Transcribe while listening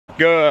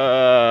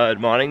Good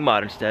morning,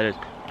 Modern Homesteaders.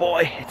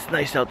 Boy, it's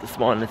nice out this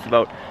morning. It's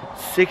about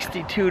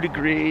 62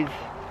 degrees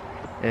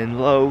and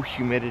low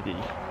humidity.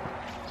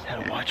 Just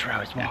had to watch where I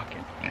was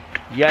walking.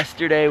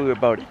 Yesterday we were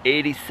about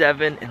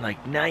 87 and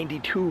like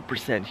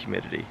 92%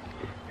 humidity.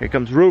 Here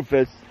comes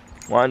Rufus,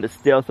 wanting to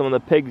steal some of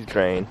the pig's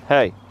grain.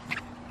 Hey,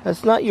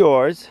 that's not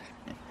yours.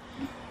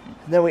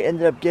 And then we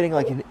ended up getting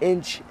like 1.25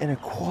 inches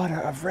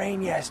of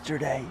rain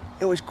yesterday.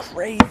 It was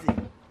crazy.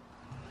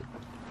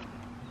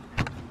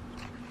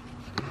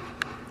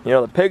 You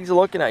know, the pigs are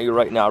looking at you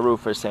right now,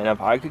 Rufus, saying if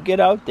I could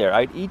get out there,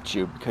 I'd eat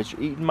you because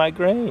you're eating my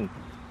grain.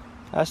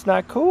 That's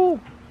not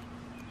cool.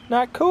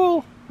 Not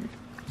cool.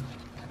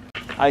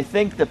 I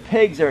think the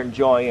pigs are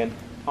enjoying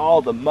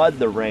all the mud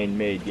the rain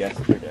made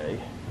yesterday.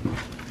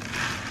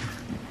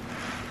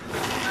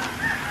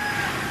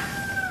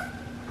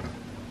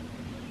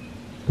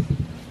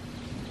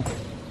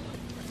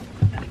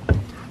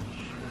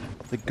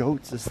 The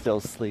goats are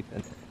still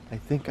sleeping. I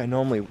think I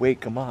normally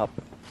wake them up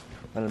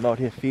when I'm out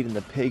here feeding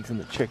the pigs and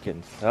the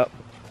chickens. Oh,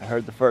 I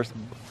heard the first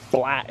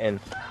blatting.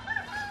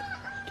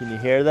 Can you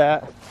hear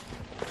that?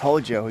 I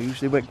told you, I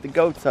usually wake the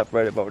goats up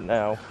right about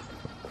now.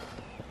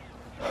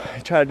 I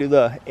try to do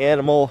the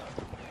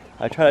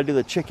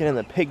chicken and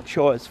the pig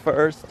chores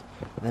first,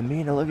 and then me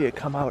and Olivia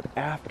come out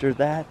after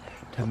that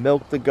to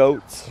milk the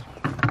goats.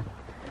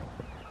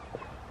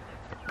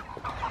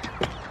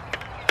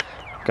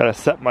 Gotta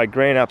set my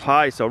grain up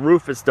high so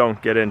Rufus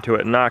don't get into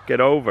it and knock it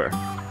over.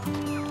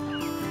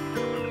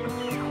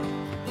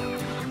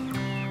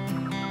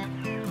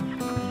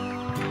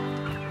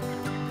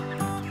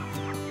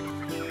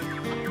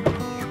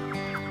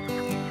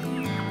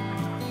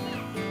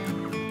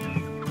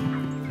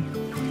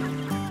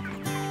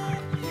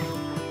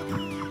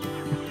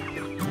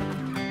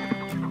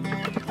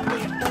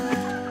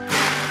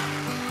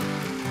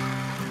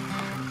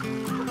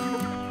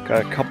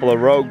 Got a couple of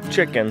rogue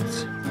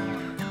chickens.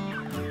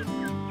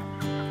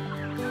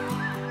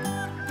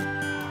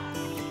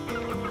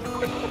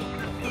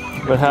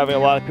 Been having a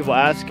lot of people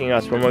asking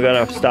us when we're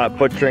gonna stop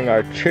butchering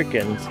our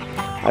chickens.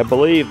 I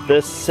believe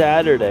this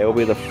Saturday will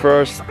be the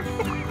first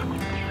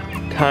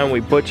time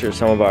we butcher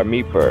some of our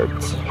meat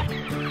birds.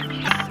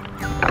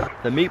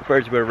 The meat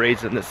birds we're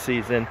raising this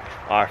season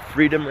are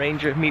Freedom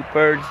Ranger meat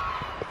birds,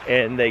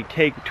 and they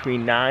take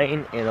between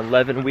 9 and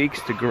 11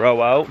 weeks to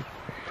grow out.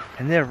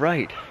 And they're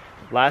right.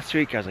 Last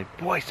week I was like,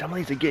 boy, some of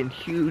these are getting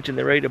huge and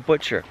they're ready to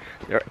butcher.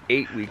 They're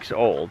 8 weeks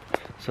old.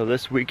 So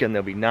this weekend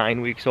they'll be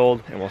 9 weeks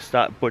old and we'll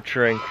stop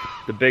butchering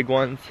the big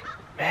ones.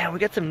 Man, we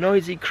got some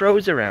noisy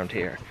crows around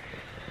here.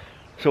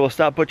 So we'll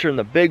stop butchering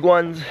the big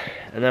ones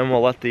and then we'll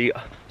let the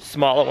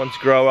smaller ones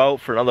grow out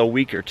for another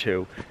week or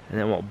two and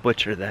then we'll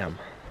butcher them.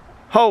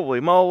 Holy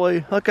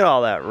moly, look at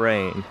all that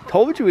rain.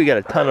 Told you we got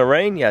a ton of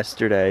rain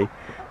yesterday.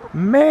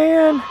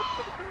 Man.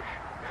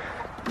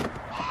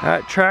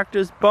 That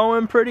tractor's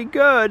bowing pretty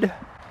good.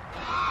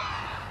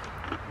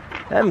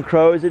 Them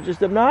crows are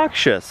just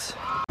obnoxious.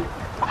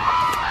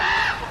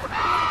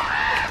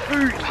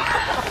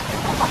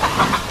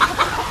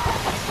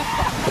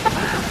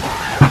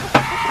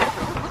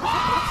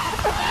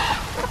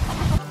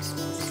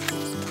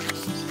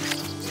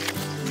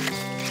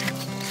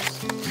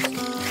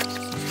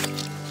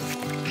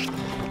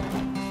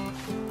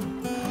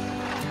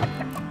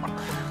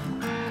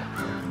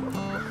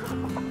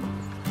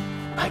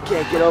 I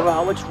can't get over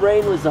how much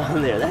rain was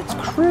on there. That's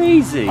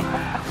crazy.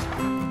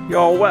 You're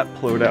all wet,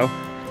 Pluto.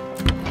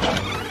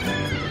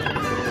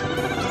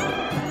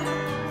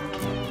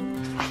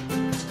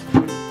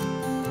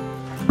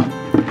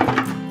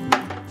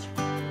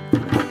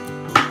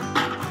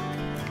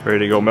 Ready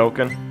to go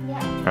milking?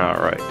 Yeah.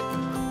 All right.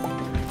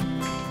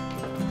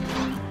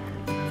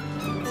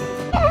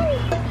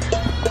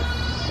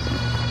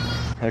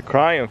 They're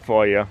crying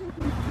for you.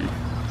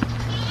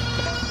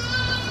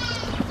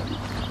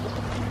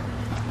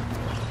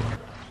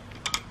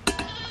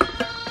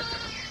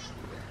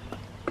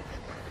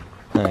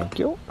 Thank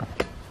you.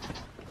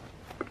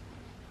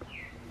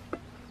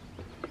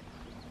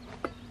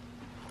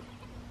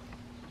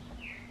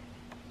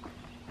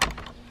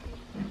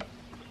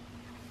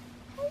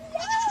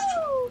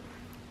 Hello.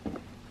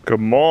 Good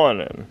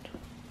morning.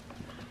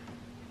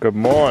 Good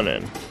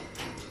morning.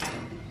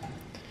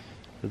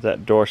 Does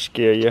that door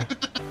scare you?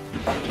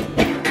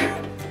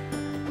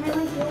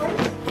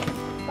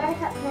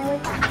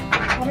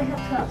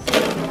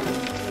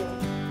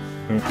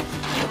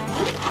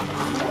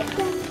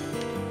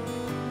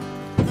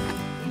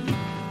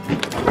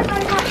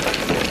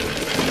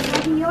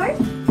 Yours?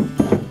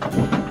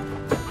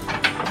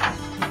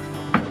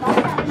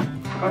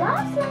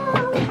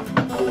 Awesome!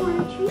 You want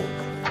a treat?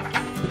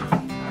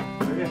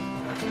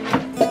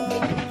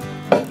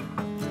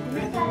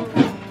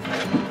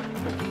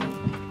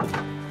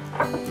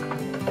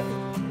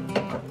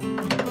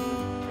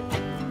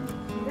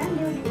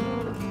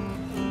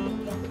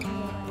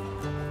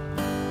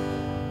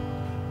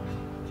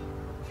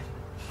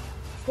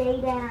 Stay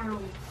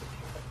down.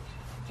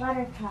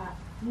 Buttercup,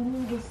 you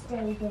need to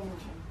stay down.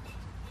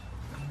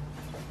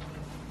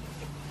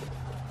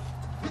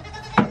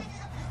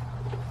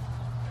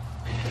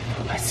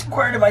 I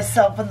squirted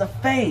myself in the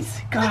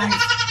face. Guys,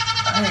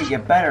 I gotta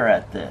get better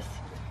at this.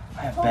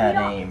 I have bad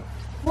aim.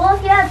 Well,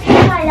 if you have pink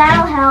eye,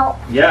 that'll help.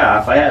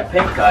 Yeah, if I had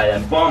pink eye,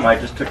 then boom, I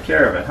just took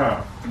care of it,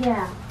 huh?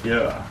 Yeah.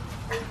 Yeah.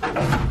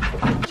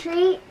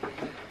 Treat.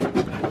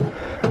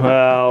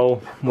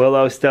 Well,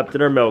 Willow stepped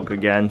in her milk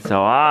again,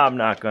 so I'm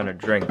not gonna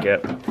drink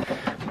it.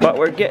 But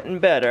we're getting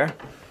better.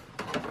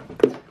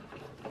 You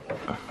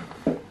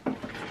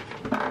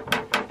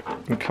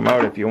can come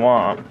out if you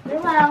want.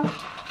 Willow.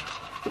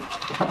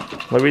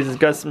 Louisa's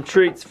got some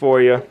treats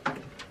for you.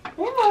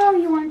 Willow,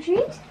 you want a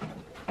treat?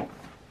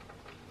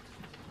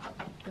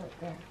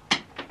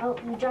 Oh,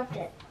 you dropped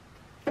it.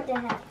 What the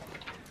heck?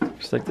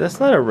 She's like, that's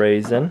not a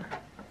raisin.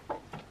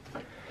 That's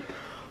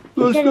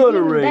Because not it's a even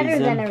better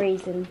raisin. than a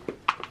raisin.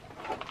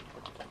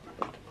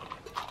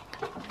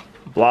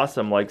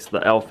 Blossom likes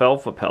the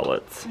alfalfa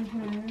pellets.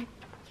 Mm-hmm.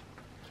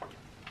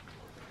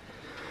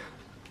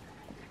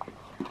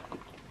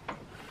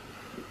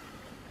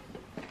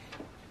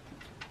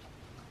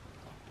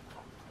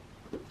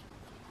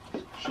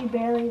 She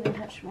barely even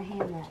touched my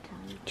hand that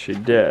time. She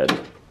did.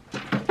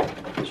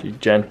 She's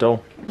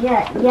gentle.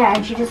 Yeah,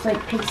 and she just like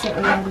picks it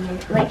around here.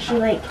 Like she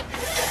like,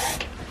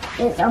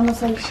 it's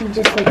almost like she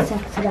just like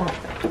sucks it up.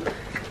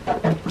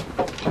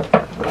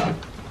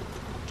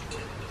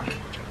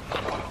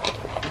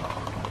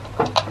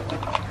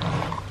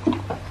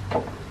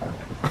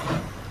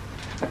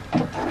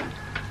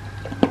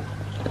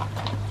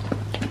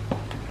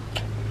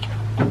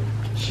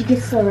 She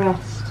gets the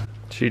rest.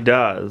 She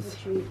does.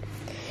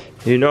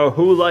 You know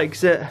who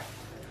likes it?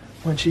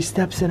 When she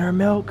steps in her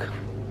milk.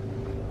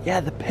 Yeah,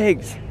 the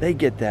pigs, they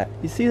get that.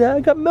 You see that?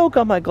 I got milk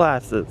on my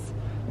glasses.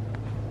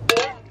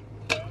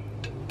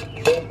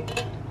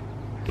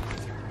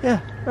 Yeah,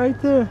 right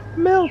there,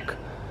 milk.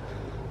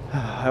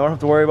 I don't have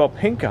to worry about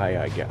pink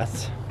eye, I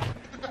guess.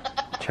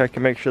 Check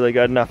and make sure they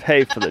got enough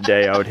hay for the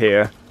day out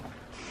here.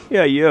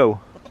 Yeah, you.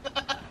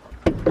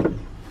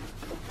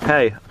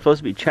 Hey, I'm supposed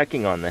to be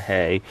checking on the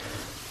hay,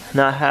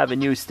 not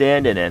having you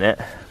standing in it.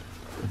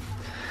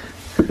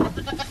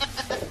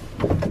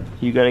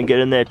 You gonna get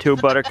in there too,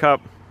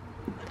 Buttercup?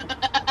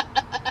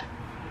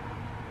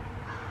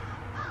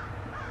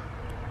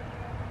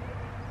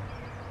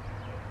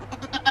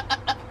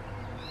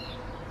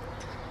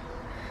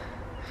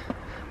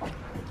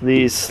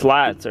 These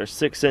slats are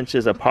 6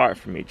 inches apart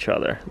from each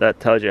other. That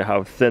tells you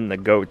how thin the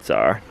goats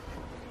are.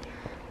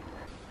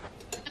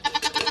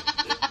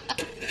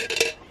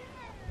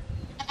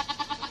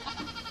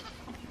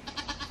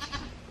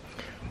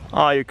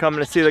 Oh, you're coming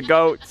to see the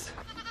goats?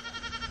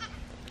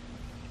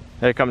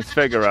 Here comes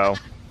Figaro.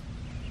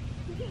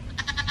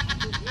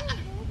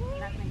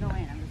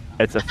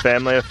 It's a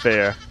family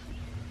affair.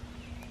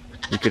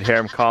 You could hear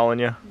him calling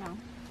you? No.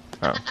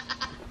 Oh.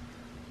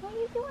 What are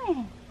you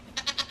doing?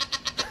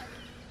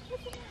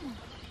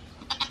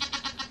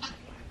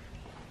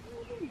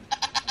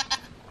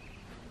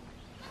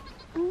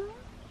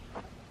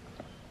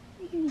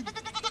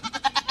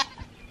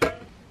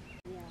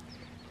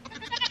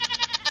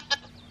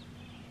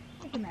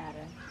 Doesn't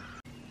matter.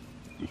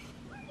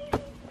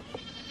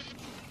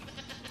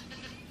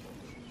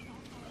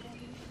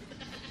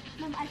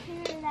 Mom, I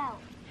figured it out.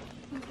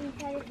 You can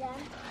cut it down.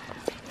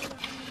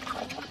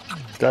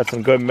 Got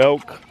some good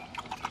milk.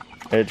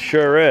 It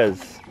sure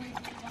is.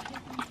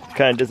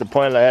 Kind of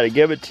disappointed I had to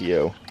give it to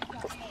you.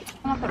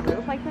 Off the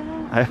roof like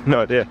that? I have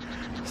no idea.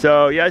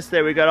 So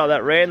yesterday we got all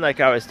that rain like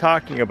I was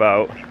talking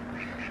about.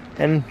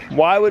 And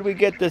why would we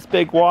get this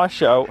big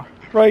washout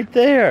right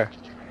there?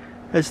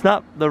 It's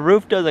not, the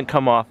roof doesn't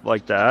come off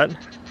like that.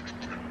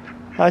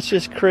 That's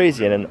just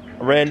crazy in a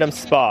random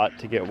spot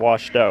to get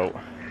washed out.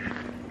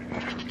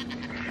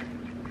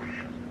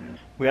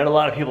 We had a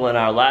lot of people in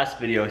our last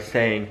video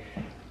saying,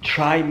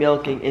 try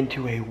milking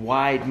into a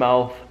wide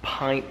mouth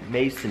pint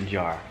mason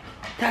jar.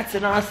 That's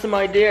an awesome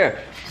idea.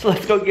 So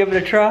let's go give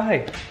it a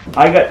try.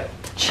 I got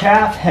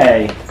chaff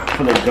hay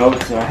for the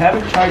goats and I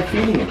haven't tried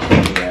feeding it to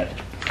them yet.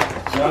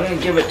 So I'm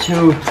gonna give it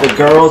to the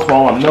girls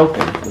while I'm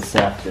milking this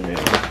afternoon.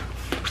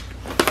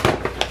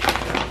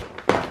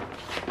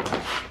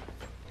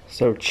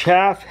 So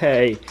chaff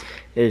hay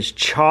is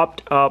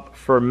chopped up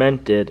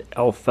fermented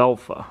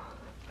alfalfa.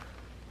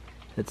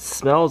 It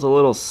smells a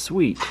little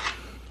sweet.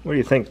 What do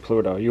you think,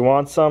 Pluto? You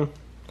want some?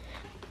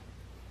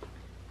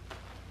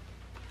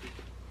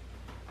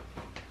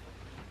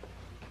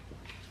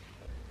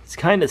 It's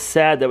kind of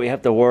sad that we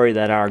have to worry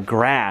that our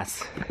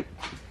grass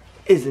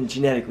isn't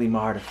genetically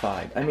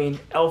modified. I mean,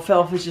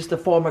 alfalfa is just a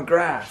form of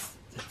grass.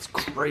 It's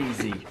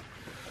crazy.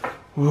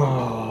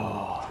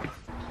 Whoa.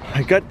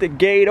 I got the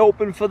gate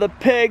open for the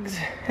pigs,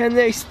 and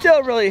they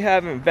still really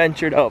haven't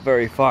ventured out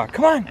very far.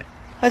 Come on,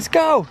 let's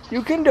go.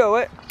 You can do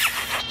it.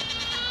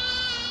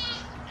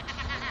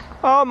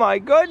 Oh my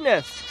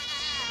goodness.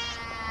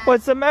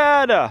 What's the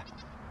matter?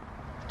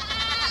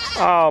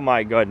 Oh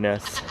my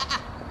goodness.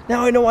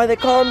 Now I know why they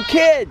call them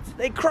kids.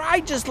 They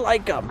cry just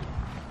like them.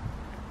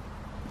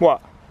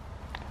 What?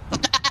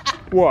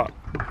 What?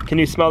 Can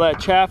you smell that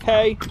chaff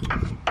hay?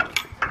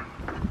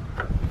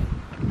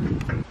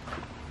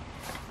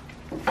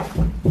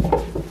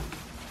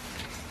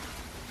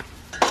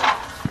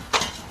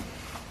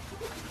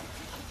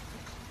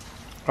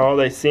 Oh,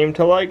 they seem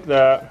to like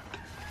that.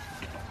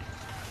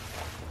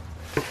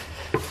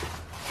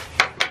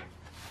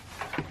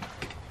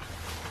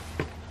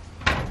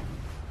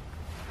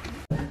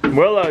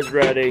 Willow's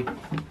ready.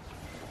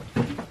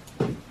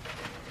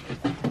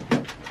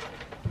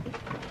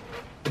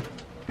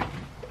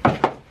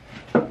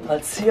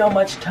 Let's see how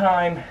much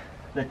time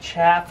the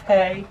chaff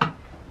hay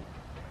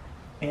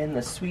and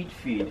the sweet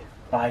feed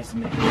buys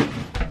me.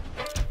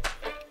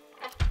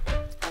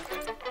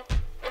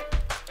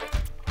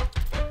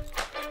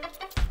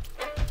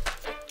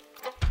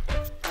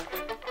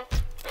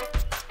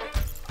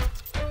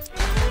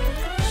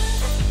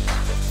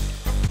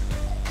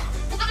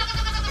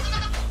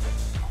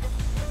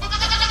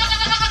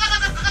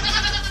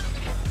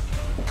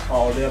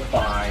 Oh, they're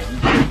fine.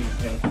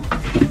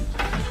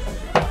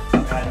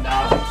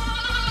 Enough.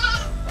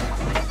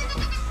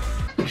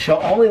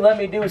 She'll only let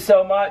me do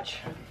so much,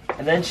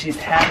 and then she's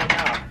had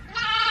enough.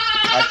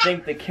 I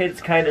think the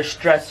kids kind of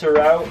stress her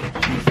out.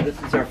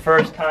 This is her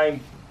first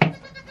time,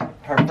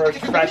 her first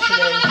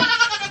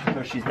freshening,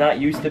 so she's not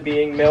used to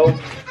being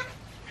milked.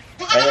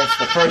 And it's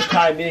the first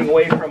time being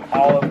away from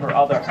all of her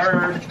other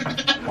herd.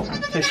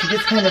 So she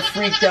gets kind of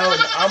freaked out,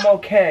 and I'm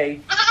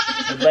okay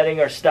with letting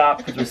her stop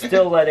because we're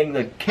still letting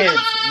the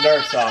kids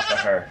nurse off of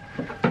her.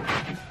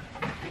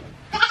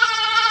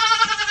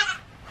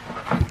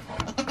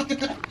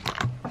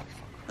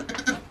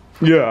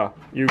 Yeah,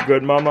 you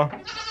good,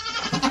 Mama?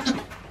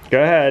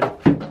 Go ahead.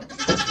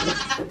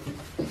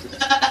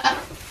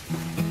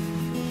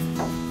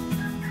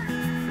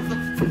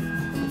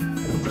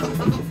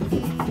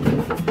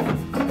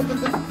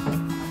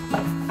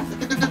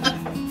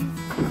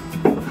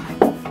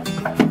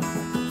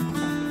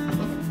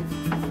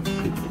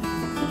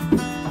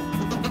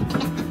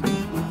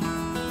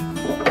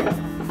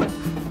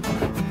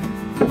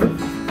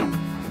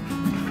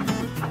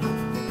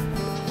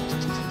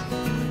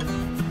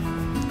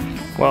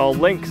 Well,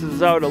 Lynx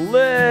is out a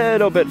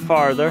little bit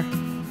farther.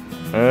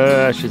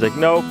 She's like,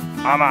 nope,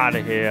 I'm out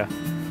of here.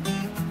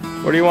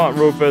 What do you want,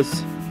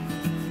 Rufus?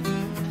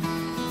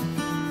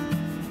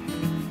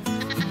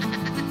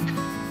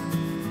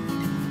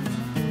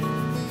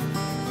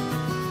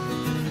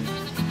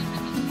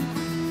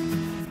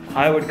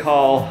 I would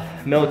call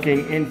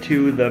milking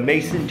into the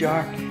mason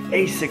jar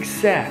a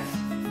success.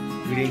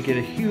 We didn't get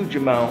a huge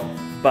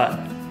amount, but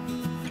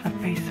my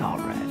face all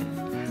red.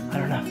 I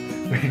don't know.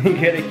 We didn't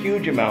get a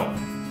huge amount,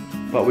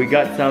 but we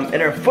got some,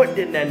 and her foot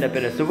didn't end up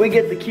in it, so we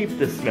get to keep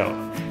this milk.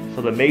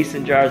 So the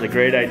mason jar is a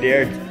great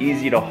idea. It's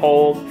easy to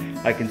hold.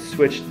 I can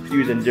switch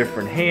using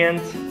different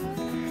hands.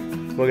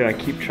 We're gonna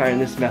keep trying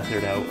this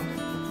method out.